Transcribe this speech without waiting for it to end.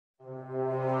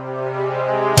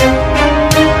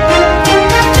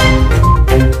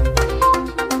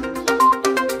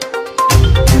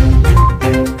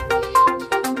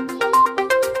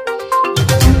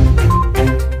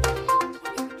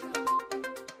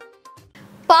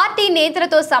Party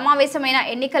నేతలతో సమావేశమైన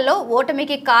ఎన్నికల్లో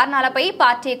ఓటమికి కారణాలపై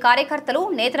పార్టీ కార్యకర్తలు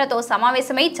నేతలతో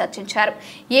సమావేశమై చర్చించారు.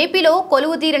 ఏపీలో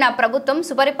కొలువుదీరిన ప్రభుత్వం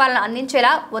సుపరిపాలన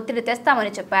అందించేలా ఒత్తిడి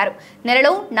తెస్తామని చెప్పారు.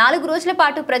 నెలలో 4 రోజుల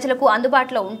పాటు ప్రజలకు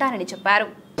అందుబాటులో ఉంటారని చెప్పారు.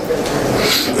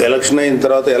 ఎలక్షన్ అయిన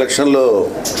తర్వాత ఎలక్షన్లో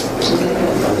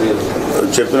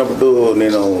చెప్పినప్పుడు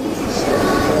నేను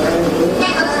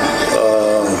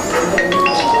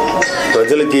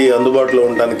ప్రజలకి అందుబాటులో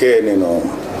ఉండడానికే నేను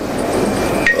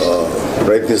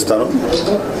ప్రయత్నిస్తాను.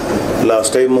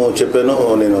 లాస్ట్ టైం చెప్పాను,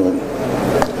 నేను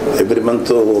ఎవ్రీ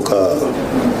మంత్ ఒక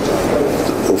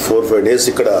 4-5 డేస్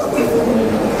ఇక్కడ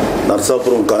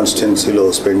నర్సాపురం కాన్స్టిట్యున్సీలో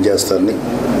స్పెండ్ చేస్తానని.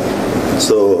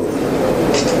 సో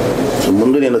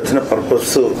ముందు నేను వచ్చిన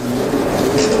పర్పస్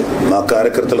మా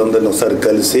కార్యకర్తలందరినీ ఒకసారి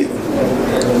కలిసి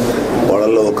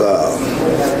వాళ్ళల్లో ఒక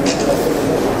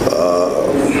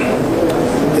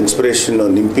ఇన్స్పిరేషన్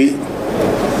నింపి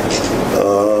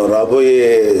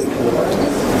రాబోయే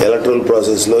ఎలక్టరల్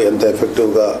ప్రాసెస్లో ఎంత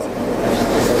ఎఫెక్టివ్గా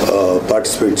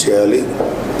పార్టిసిపేట్ చేయాలి,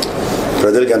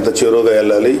 ప్రజలకు ఎంత చేరువగా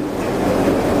వెళ్ళాలి,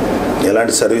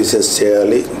 ఎలాంటి సర్వీసెస్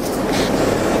చేయాలి,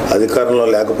 అధికారంలో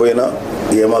లేకపోయినా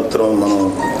ఏమాత్రం మనం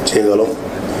చేయగలం,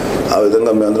 ఆ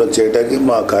విధంగా మేమందరం చేయడానికి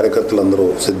మా కార్యకర్తలు అందరూ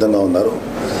సిద్ధంగా ఉన్నారు.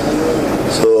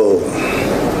 సో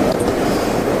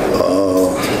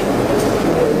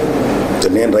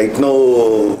నేను రైట్ నౌ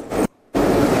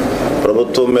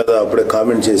ప్రభుత్వం మీద అప్పుడే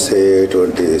కామెంట్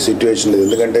చేసేటువంటి సిచ్యువేషన్ లేదు.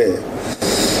 ఎందుకంటే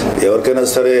ఎవరికైనా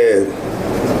సరే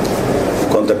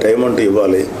కొంత టైం అంటూ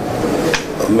ఇవ్వాలి.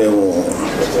 మేము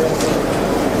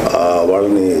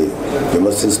వాళ్ళని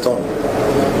విమర్శిస్తాం,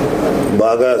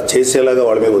 బాగా చేసేలాగా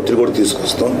వాళ్ళ మీద ఒత్తిడి కూడా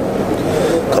తీసుకొస్తాం.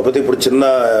 కాకపోతే ఇప్పుడు చిన్న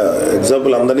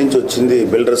ఎగ్జాంపుల్ అందరి నుంచి వచ్చింది,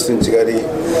 బిల్డర్స్ నుంచి కానీ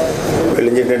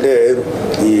వీళ్ళు ఏంటంటే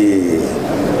ఈ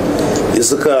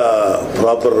ఇసుక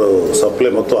ప్రాపర్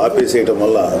సప్లై మొత్తం ఆపేసేయటం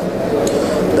వల్ల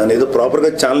దాన్ని ఏదో ప్రాపర్గా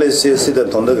ఛానలైజ్ చేసి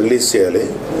దాన్ని తొందరగా రిలీజ్ చేయాలి,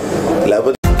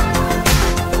 లేకపోతే